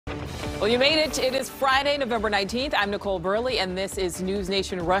Well, you made it. It is Friday, November 19th. I'm Nicole Burley, and this is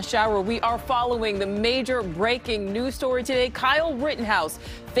NewsNation Rush Hour. We are following the major breaking news story today. Kyle Rittenhouse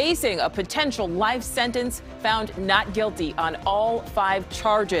facing a potential life sentence, found not guilty on all 5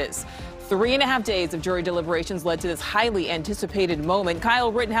 charges. 3.5 days of jury deliberations led to this highly anticipated moment.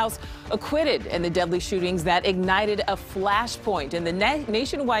 Kyle Rittenhouse acquitted in the deadly shootings that ignited a flashpoint in the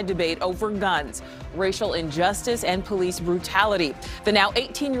nationwide debate over guns, racial injustice, and police brutality. The now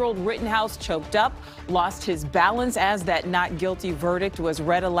 18-year-old Rittenhouse choked up, lost his balance as that not guilty verdict was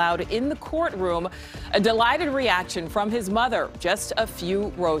read aloud in the courtroom. A delighted reaction from his mother just a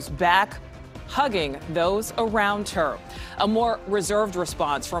few rows back, hugging those around her. A more reserved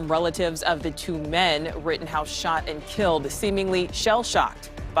response from relatives of the 2 men Rittenhouse shot and killed, seemingly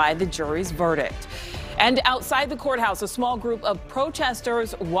shell-shocked by the jury's verdict. And outside the courthouse, a small group of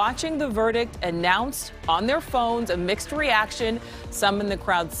protesters watching the verdict announced on their phones, a mixed reaction. Some in the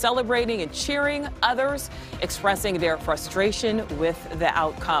crowd celebrating and cheering, others expressing their frustration with the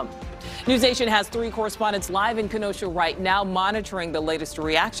outcome. NewsNation has 3 correspondents live in Kenosha right now monitoring the latest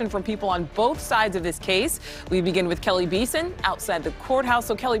reaction from people on both sides of this case. We begin with Kelly Beeson outside the courthouse.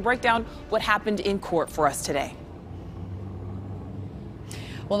 So Kelly, break down what happened in court for us today.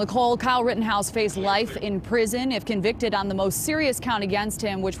 Well, Nicole, Kyle Rittenhouse faced life in prison if convicted on the most serious count against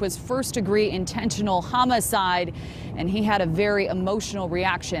him, which was first-degree intentional homicide. And he had a very emotional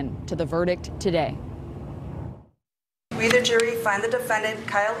reaction to the verdict today. We, the jury, find the defendant,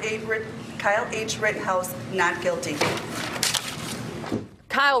 Kyle H. Rittenhouse, not guilty.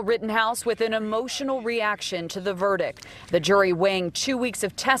 Kyle Rittenhouse with an emotional reaction to the verdict. The jury weighing 2 weeks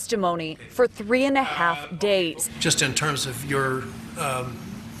of testimony for 3.5 days. Just in terms of your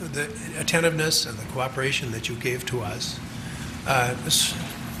the attentiveness and the cooperation that you gave to us, this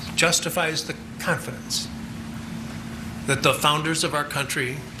justifies the confidence that the founders of our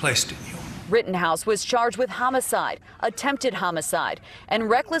country placed in you. Rittenhouse was charged with homicide, attempted homicide, and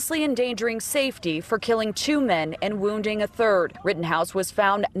recklessly endangering safety for killing 2 men and wounding a 3rd. Rittenhouse was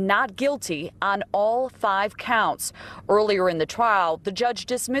found not guilty on all 5 counts. Earlier in the trial, the judge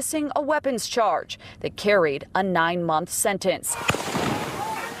dismissing a weapons charge that carried a 9-month sentence.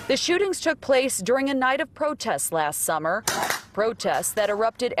 The shootings took place during a night of protests last summer. Protests that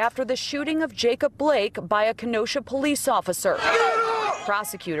erupted after the shooting of Jacob Blake by a Kenosha police officer.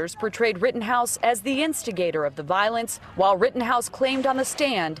 Prosecutors portrayed Rittenhouse as the instigator of the violence, while Rittenhouse claimed on the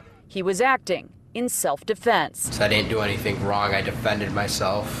stand he was acting in self-defense. So I didn't do anything wrong. I defended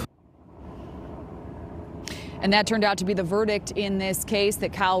myself. And that turned out to be the verdict in this case,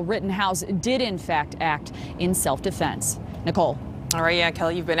 that Kyle Rittenhouse did in fact act in self-defense. Nicole. All right, yeah,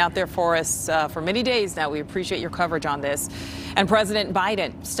 Kelly, you've been out there for us for many days now. We appreciate your coverage on this. And President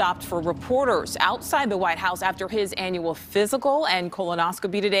Biden stopped for reporters outside the White House after his annual physical and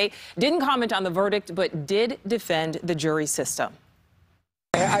colonoscopy today. Didn't comment on the verdict, but did defend the jury system.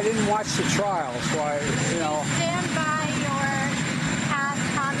 I didn't watch the trial, so Stand by your past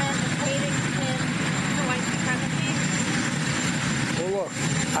comments equating to white supremacy? Well, look,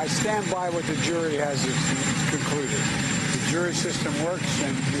 I stand by what the jury has concluded. The jury system works,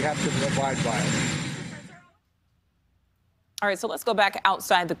 and we have to abide by it. All right, so let's go back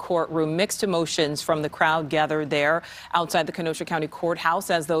outside the courtroom. Mixed emotions from the crowd gathered there outside the Kenosha County Courthouse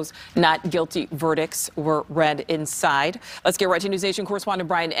as those not guilty verdicts were read inside. Let's get right to NewsNation correspondent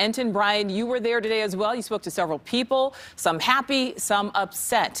Brian Enton. Brian, you were there today as well. You spoke to several people, some happy, some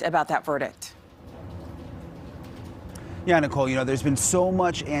upset about that verdict. Yeah, Nicole, there's been so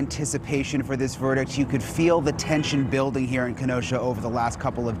much anticipation for this verdict. You could feel the tension building here in Kenosha over the last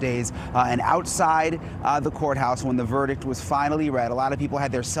couple of days. And outside the courthouse, when the verdict was finally read, a lot of people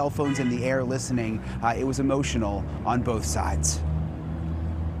had their cell phones in the air listening. It was emotional on both sides.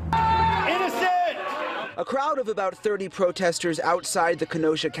 A crowd of about 30 protesters outside the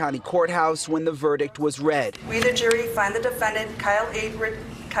Kenosha County Courthouse when the verdict was read. We, the jury, find the defendant, Kyle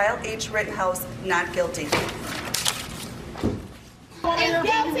H. Rittenhouse, not guilty.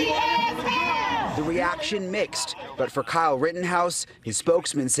 The reaction mixed, but for Kyle Rittenhouse, his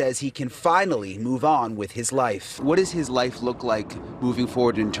spokesman says he can finally move on with his life. What does his life look like moving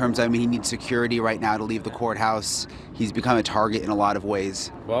forward in terms of, he needs security right now to leave the courthouse. He's become a target in a lot of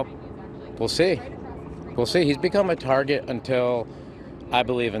ways. Well, we'll see. We'll see. He's become a target until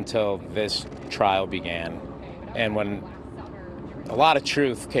this trial began. And when a lot of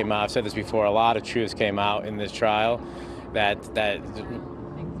truth came out, I've said this before, a lot of truth came out in this trial that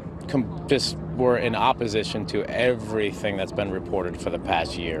just were in opposition to everything that's been reported for the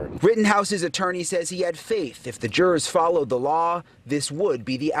past year. Rittenhouse's attorney says he had faith if the jurors followed the law, this would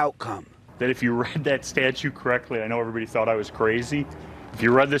be the outcome. That if you read that statute correctly, I know everybody thought I was crazy, If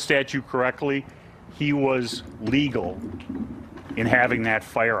you read the statute correctly, he was legal in having that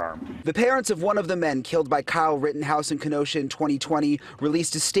firearm. The parents of one of the men killed by Kyle Rittenhouse in Kenosha in 2020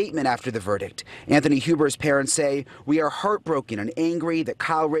 released a statement after the verdict. Anthony Huber's parents say, "We are heartbroken and angry that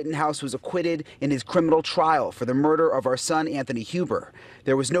Kyle Rittenhouse was acquitted in his criminal trial for the murder of our son, Anthony Huber.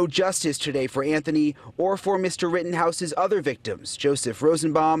 There was no justice today for Anthony or for Mr. Rittenhouse's other victims, Joseph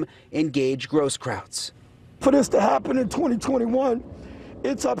Rosenbaum and Gage Grosskreutz." For this to happen in 2021,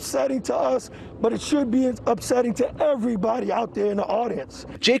 it's upsetting to us, but it should be upsetting to everybody out there in the audience.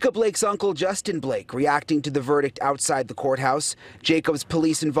 Jacob Blake's uncle, Justin Blake, reacting to the verdict outside the courthouse. Jacob's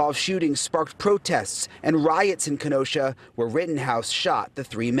police-involved shooting sparked protests and riots in Kenosha, where Rittenhouse shot the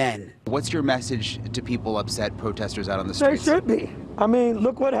 3 men. What's your message to people upset, protesters out on the streets? They should be. I mean,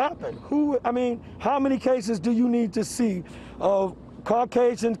 look what happened. How many cases do you need to see of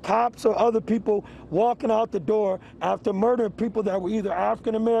Caucasian cops or other people walking out the door after murdering people that were either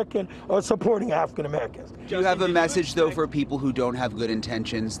African American or supporting African Americans? Do you have a message, though, for people who don't have good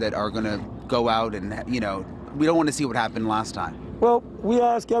intentions that are going to go out and, we don't want to see what happened last time? Well, we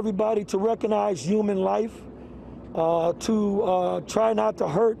ask everybody to recognize human life, to try not to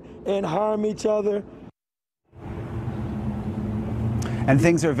hurt and harm each other. And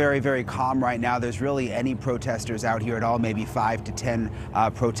things are very, very calm right now. There's really any protesters out here at all, maybe 5 to 10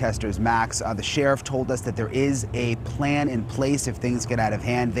 protesters max. The sheriff told us that there is a plan in place if things get out of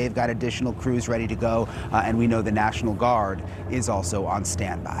hand. They've got additional crews ready to go, and we know the National Guard is also on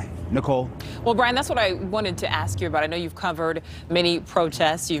standby. Nicole? Well, Brian, that's what I wanted to ask you about. I know you've covered many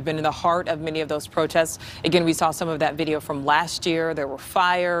protests. You've been in the heart of many of those protests. Again, we saw some of that video from last year. There were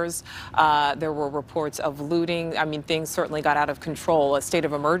fires. There were reports of looting. I mean, things certainly got out of control. A state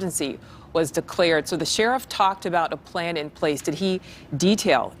of emergency was declared. So the sheriff talked about a plan in place. Did he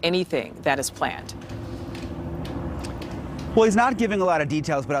detail anything that is planned? Well, he's not giving a lot of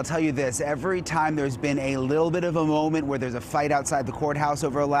details, but I'll tell you this. Every time there's been a little bit of a moment where there's a fight outside the courthouse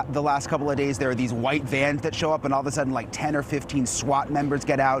over the last couple of days, there are these white vans that show up, and all of a sudden like 10 or 15 SWAT members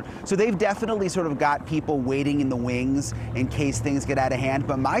get out. So they've definitely sort of got people waiting in the wings in case things get out of hand.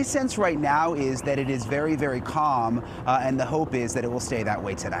 But my sense right now is that it is very, very calm, and the hope is that it will stay that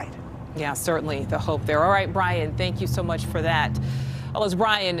way tonight. Yeah, certainly the hope there. All right, Brian, thank you so much for that. Well, as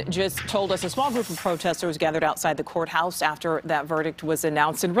Brian just told us, a small group of protesters gathered outside the courthouse after that verdict was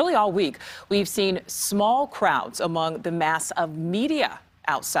announced. And really all week, we've seen small crowds among the mass of media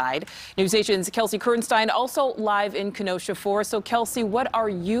outside. NewsNation's Kelsey Kernstein also live in Kenosha for us. So, Kelsey, what are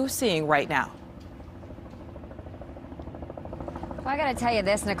you seeing right now? Well, I got to tell you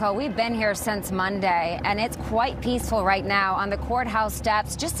this, Nicole, we've been here since Monday, and it's quite peaceful right now on the courthouse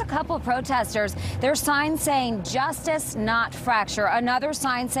steps. Just a couple of protesters. There's signs saying justice, not fracture. Another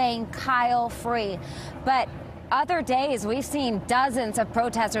sign saying Kyle free. But other days, we've seen dozens of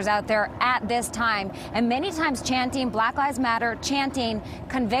protesters out there at this time, and many times chanting Black Lives Matter, chanting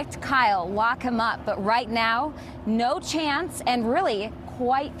convict Kyle, lock him up. But right now, no chants, and really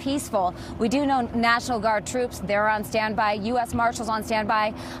quite peaceful. We do know National Guard troops, they're on standby, U.S. Marshals on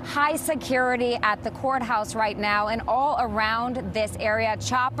standby, high security at the courthouse right now and all around this area,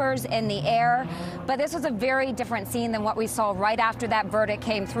 choppers in the air. But this was a very different scene than what we saw right after that verdict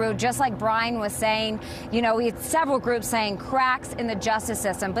came through. Just like Brian was saying, we had several groups saying cracks in the justice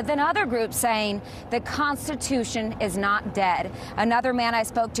system, but then other groups saying the Constitution is not dead. Another man I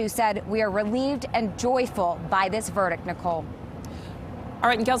spoke to said, "We are relieved and joyful by this verdict," Nicole. All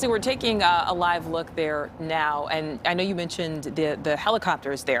right, and Kelsey, we're taking a live look there now, and I know you mentioned the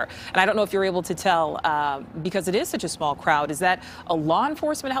helicopters there, and I don't know if you're able to tell, because it is such a small crowd, is that a law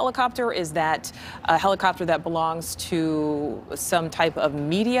enforcement helicopter? Is that a helicopter that belongs to some type of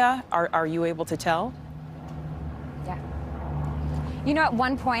media? Are you able to tell? Yeah. At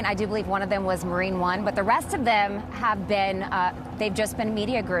one point, I do believe one of them was Marine One, but the rest of them have been, they've just been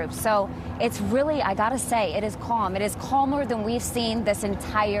media groups. So it's really, I gotta say, it is calm. It is calmer than we've seen this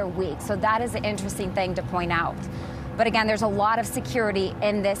entire week. So that is an interesting thing to point out. But again, there's a lot of security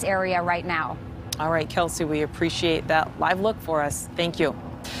in this area right now. All right, Kelsey, we appreciate that live look for us. Thank you.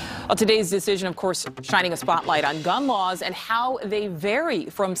 Well, today's decision, of course, shining a spotlight on gun laws and how they vary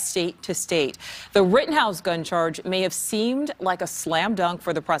from state to state. The Rittenhouse gun charge may have seemed like a slam dunk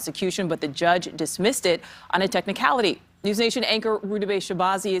for the prosecution, but the judge dismissed it on a technicality. NewsNation anchor Rudabeh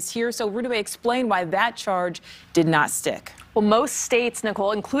Shabazi is here. So, Rudabeh, explain why that charge did not stick. Well, most states,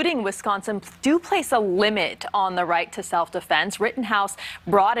 Nicole, including Wisconsin, do place a limit on the right to self-defense. Rittenhouse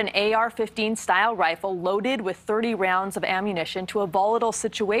brought an AR-15 style rifle loaded with 30 rounds of ammunition to a volatile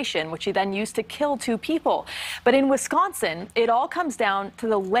situation, which he then used to kill 2 people. But in Wisconsin, it all comes down to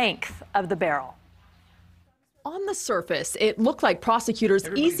the length of the barrel. On the surface, it looked like prosecutors'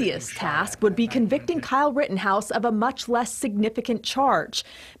 easiest task would be convicting Kyle Rittenhouse of a much less significant charge,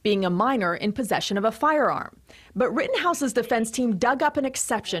 being a minor in possession of a firearm. But Rittenhouse's defense team dug up an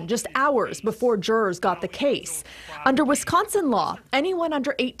exception just hours before jurors got the case. Under Wisconsin law, anyone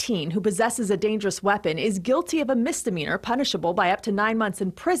under 18 who possesses a dangerous weapon is guilty of a misdemeanor punishable by up to 9 months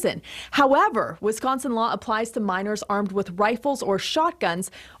in prison. However, Wisconsin law applies to minors armed with rifles or shotguns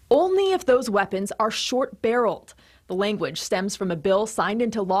only if those weapons are short-barreled. The language stems from a bill signed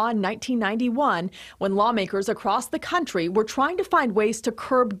into law in 1991 when lawmakers across the country were trying to find ways to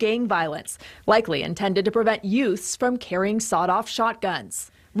curb gang violence, likely intended to prevent youths from carrying sawed-off shotguns.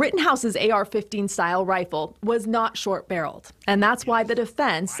 Rittenhouse's AR-15 style rifle was not short-barreled, and that's why the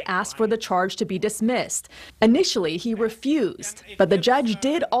defense asked for the charge to be dismissed. Initially, he refused, but the judge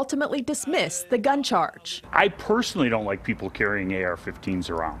did ultimately dismiss the gun charge. I personally don't like people carrying AR-15s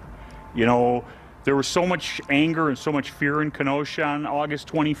around. You know, there was so much anger and so much fear in Kenosha on August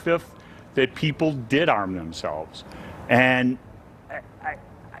 25th that people did arm themselves. And,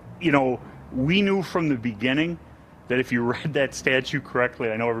 you know, we knew from the beginning that if you read that statute correctly,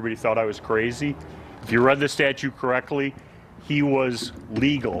 I know everybody thought I was crazy. If you read the statute correctly, he was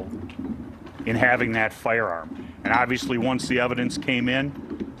legal in having that firearm. And obviously, once the evidence came in,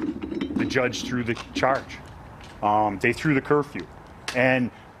 the judge threw the charge. They threw the curfew.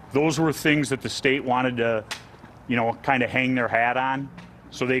 And those were things that the state wanted to, you know, kind of hang their hat on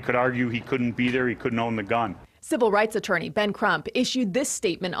so they could argue he couldn't be there, he couldn't own the gun. Civil rights attorney Ben Crump issued this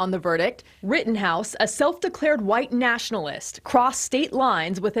statement on the verdict. Rittenhouse, a self-declared white nationalist, crossed state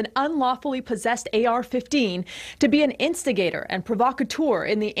lines with an unlawfully possessed AR-15 to be an instigator and provocateur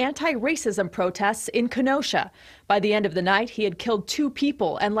in the anti-racism protests in Kenosha. By the end of the night, he had killed 2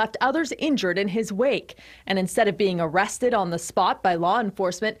 people and left others injured in his wake. And instead of being arrested on the spot by law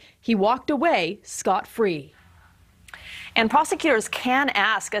enforcement, he walked away scot-free. And prosecutors can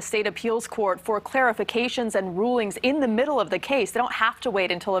ask a state appeals court for clarifications and rulings in the middle of the case. They don't have to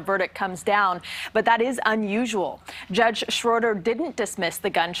wait until a verdict comes down, but that is unusual. Judge Schroeder didn't dismiss the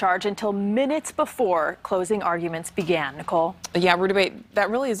gun charge until minutes before closing arguments began. Nicole? Yeah, Rudabeh, that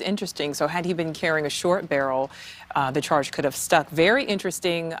really is interesting. So had he been carrying a short barrel, the charge could have stuck. Very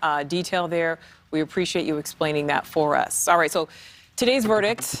interesting detail there. We appreciate you explaining that for us. All right, so today's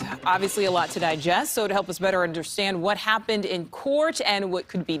verdict, obviously a lot to digest, so to help us better understand what happened in court and what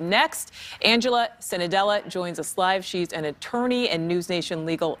could be next, Angela Senadella joins us live. She's an attorney and NewsNation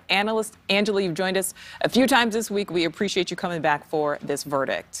legal analyst. Angela, you've joined us a few times this week. We appreciate you coming back for this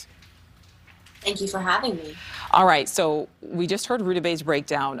verdict. Thank you for having me. All right, so we just heard Rudabeh's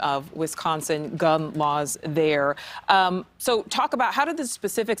breakdown of Wisconsin gun laws there. So talk about how did the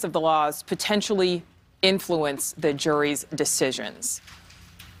specifics of the laws potentially influence the jury's decisions?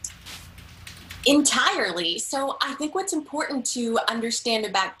 Entirely. So I think what's important to understand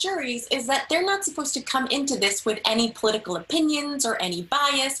about juries is that they're not supposed to come into this with any political opinions or any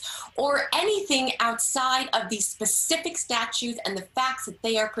bias or anything outside of the specific statutes and the facts that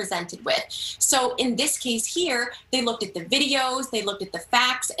they are presented with. So in this case here, they looked at the videos, they looked at the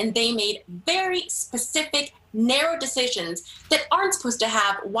facts, and they made very specific, narrow decisions that aren't supposed to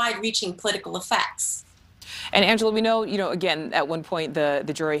have wide-reaching political effects. And Angela, we know, again, at one point the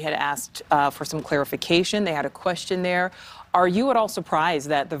jury had asked for some clarification. They had a question there. Are you at all surprised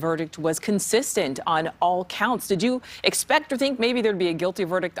that the verdict was consistent on all counts? Did you expect or think maybe there'd be a guilty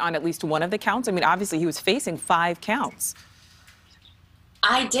verdict on at least one of the counts? I mean, obviously he was facing 5 counts.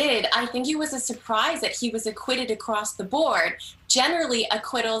 I did. I think it was a surprise that he was acquitted across the board. Generally,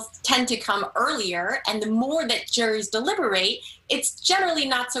 acquittals tend to come earlier, and the more that juries deliberate, it's generally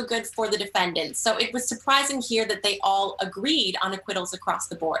not so good for the defendant. So it was surprising here that they all agreed on acquittals across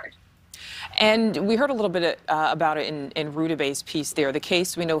the board. And we heard a little bit about it in Rudabeh's piece there. The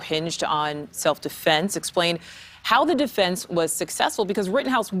case we know hinged on self-defense. Explain how the defense was successful, because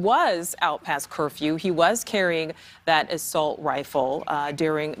Rittenhouse was out past curfew. He was carrying that assault rifle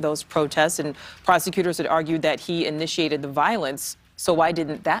during those protests, and prosecutors had argued that he initiated the violence. So why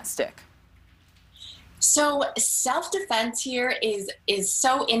didn't that stick? So self-defense here is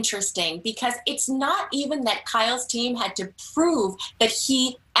so interesting, because it's not even that Kyle's team had to prove that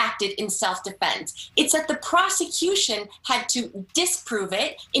he acted in self-defense. It's that the prosecution had to disprove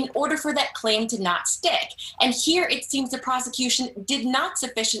it in order for that claim to not stick. And here it seems the prosecution did not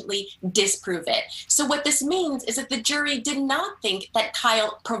sufficiently disprove it. So what this means is that the jury did not think that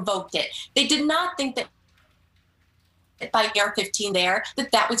Kyle provoked it. They did not think that by AR-15 there,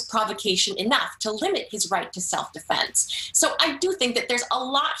 that was provocation enough to limit his right to self-defense. So I do think that there's a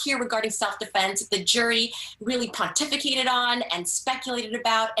lot here regarding self-defense that the jury really pontificated on and speculated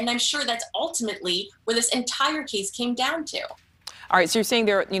about, and I'm sure that's ultimately where this entire case came down to. All right, so you're saying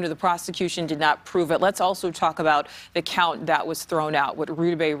there, the prosecution did not prove it. Let's also talk about the count that was thrown out, what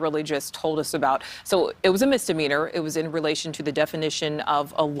Rittenhouse really just told us about. So it was a misdemeanor. It was in relation to the definition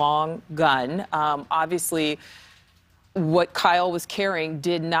of a long gun. Obviously, what Kyle was carrying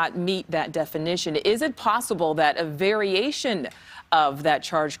did not meet that definition. Is it possible that a variation of that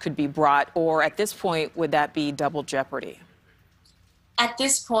charge could be brought, or at this point, would that be double jeopardy? At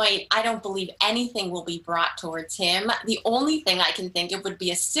this point, I don't believe anything will be brought towards him. The only thing I can think of would be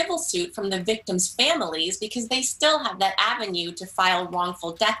a civil suit from the victims' families, because they still have that avenue to file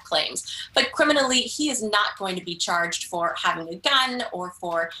wrongful death claims. But criminally, he is not going to be charged for having a gun or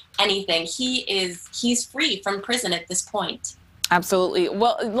for anything. He's free from prison at this point. Absolutely.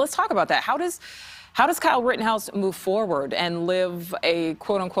 Well, let's talk about that. How does Kyle Rittenhouse move forward and live a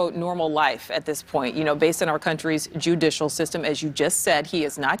quote-unquote normal life at this point? Based on our country's judicial system, as you just said, he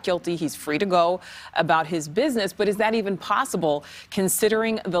is not guilty. He's free to go about his business. But is that even possible,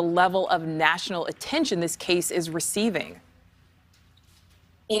 considering the level of national attention this case is receiving?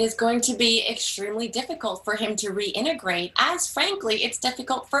 It is going to be extremely difficult for him to reintegrate, as frankly, it's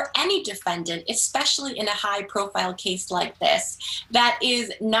difficult for any defendant, especially in a high-profile case like this. That is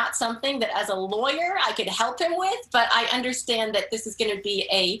not something that, as a lawyer, I could help him with, but I understand that this is going to be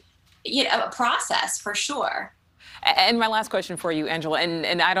a process for sure. And my last question for you, Angela,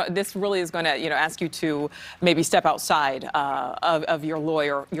 and I don't. This really is going to, ask you to maybe step outside of your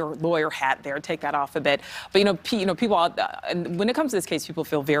lawyer hat there, take that off a bit. But people, when it comes to this case, people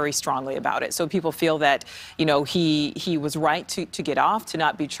feel very strongly about it. So people feel that he was right to get off, to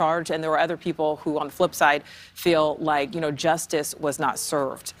not be charged, and there are other people who, on the flip side, feel like justice was not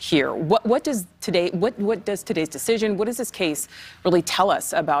served here. What does today's decision? What does this case really tell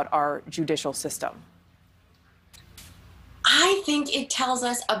us about our judicial system? I think it tells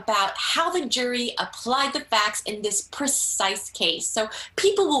us about how the jury applied the facts in this precise case. So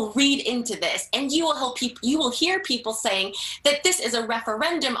people will read into this, and you will hear people saying that this is a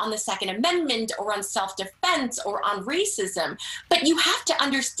referendum on the Second Amendment or on self-defense or on racism. But you have to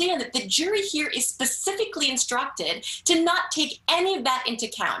understand that the jury here is specifically instructed to not take any of that into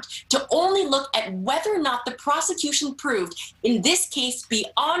account, to only look at whether or not the prosecution proved, in this case,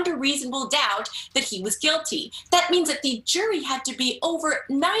 beyond a reasonable doubt, that he was guilty. That means that the jury had to be over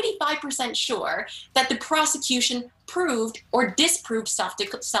 95% sure that the prosecution proved or disproved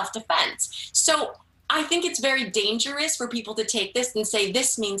self-defense. So I think it's very dangerous for people to take this and say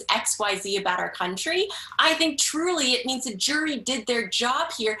this means X, Y, Z about our country. I think truly it means the jury did their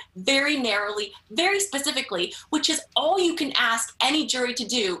job here very narrowly, very specifically, which is all you can ask any jury to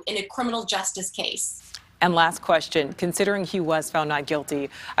do in a criminal justice case. And last question, considering he was found not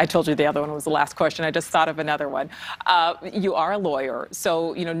guilty, I told you the other one was the last question. I just thought of another one. You are a lawyer,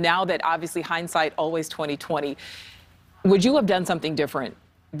 so now that obviously hindsight always 20/20, would you have done something different?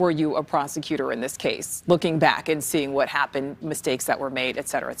 Were you a prosecutor in this case, looking back and seeing what happened, mistakes that were made, et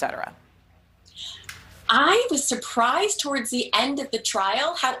cetera, et cetera? I was surprised towards the end of the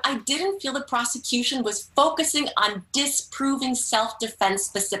trial how I didn't feel the prosecution was focusing on disproving self-defense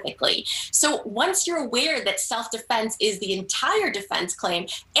specifically. So once you're aware that self-defense is the entire defense claim,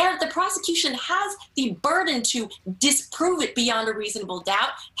 and the prosecution has the burden to disprove it beyond a reasonable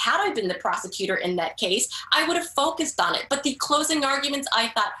doubt, had I been the prosecutor in that case, I would have focused on it. But the closing arguments, I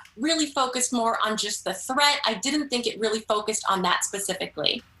thought, really focused more on just the threat. I didn't think it really focused on that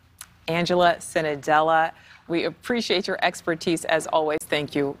specifically. Angela Cinnadella, we appreciate your expertise as always.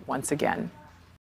 Thank you once again.